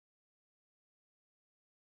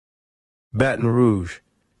Baton Rouge.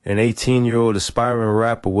 An 18-year-old aspiring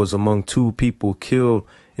rapper was among two people killed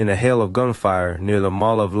in a hail of gunfire near the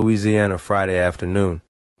Mall of Louisiana Friday afternoon.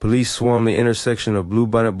 Police swarmed the intersection of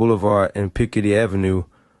Bluebonnet Boulevard and Pickett Avenue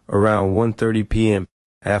around 1:30 p.m.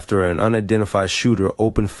 after an unidentified shooter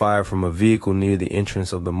opened fire from a vehicle near the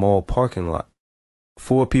entrance of the mall parking lot.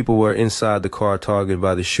 4 people were inside the car targeted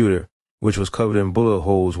by the shooter, which was covered in bullet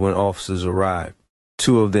holes when officers arrived.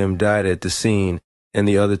 2 of them died at the scene, and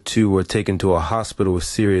the other 2 were taken to a hospital with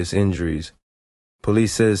serious injuries.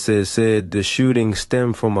 Police said the shooting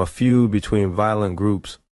stemmed from a feud between violent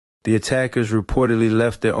groups. The attackers reportedly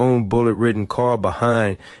left their own bullet-ridden car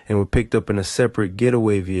behind and were picked up in a separate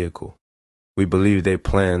getaway vehicle. We believe they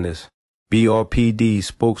planned this. BRPD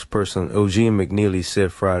spokesperson Eugene McNeely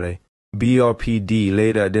said Friday. BRPD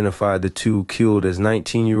later identified the 2 killed as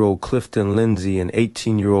 19-year-old Clifton Lindsay and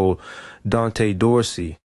 18-year-old Dante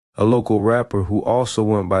Dorsey, a local rapper who also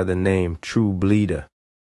went by the name TrueBleeda.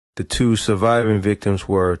 The 2 surviving victims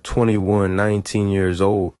were 21 and 19 years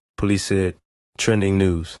old, police said. Trending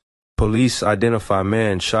news. Police identify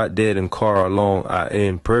man shot dead in car along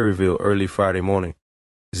in Prairieville early Friday morning.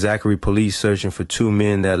 Zachary police searching for 2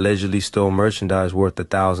 men that allegedly stole merchandise worth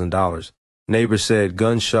 $1,000. Neighbors said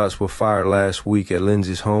gunshots were fired last week at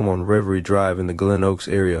Lindsay's home on Reverie Drive in the Glen Oaks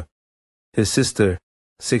area. His sister,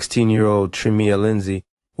 16-year-old Tremia Lindsay,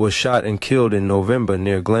 was shot and killed in November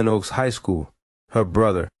near Glen Oaks High School. Her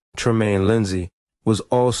brother, Tremaine Lindsay, was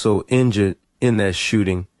also injured in that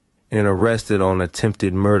shooting and arrested on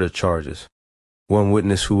attempted murder charges. One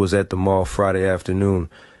witness who was at the mall Friday afternoon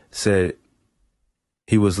said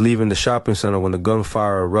he was leaving the shopping center when the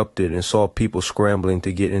gunfire erupted and saw people scrambling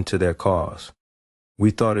to get into their cars.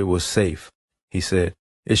 "We thought it was safe," he said.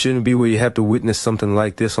 "It shouldn't be where you have to witness something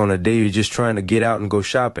like this on a day you're just trying to get out and go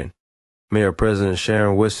shopping." Mayor President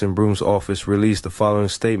Sharon Westenbrum's office released the following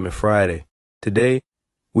statement Friday. "Today,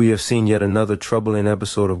 we have seen yet another troubling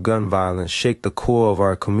episode of gun violence shake the core of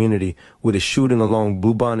our community with a shooting along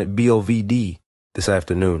Bluebonnet BOVD this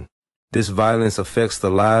afternoon. This violence affects the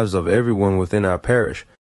lives of everyone within our parish.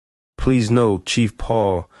 Please know Chief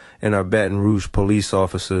Paul and our Baton Rouge police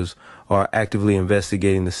officers are actively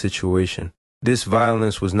investigating the situation. This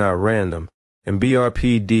violence was not random, and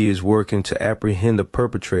BRPD is working to apprehend the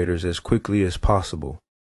perpetrators as quickly as possible.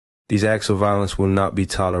 These acts of violence will not be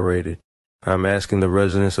tolerated. I'm asking the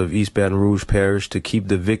residents of East Baton Rouge Parish to keep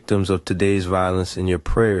the victims of today's violence in your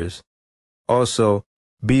prayers. Also,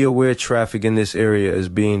 be aware traffic in this area is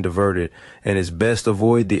being diverted, and it's best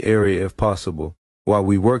avoid the area if possible. While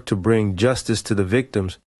we work to bring justice to the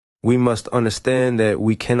victims, we must understand that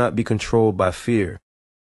we cannot be controlled by fear.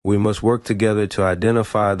 We must work together to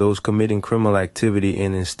identify those committing criminal activity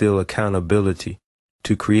and instill accountability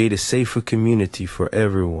to create a safer community for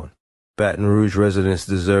everyone. Baton Rouge residents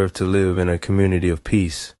deserve to live in a community of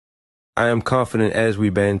peace. I am confident as we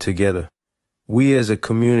band together, we as a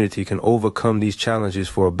community can overcome these challenges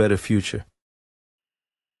for a better future.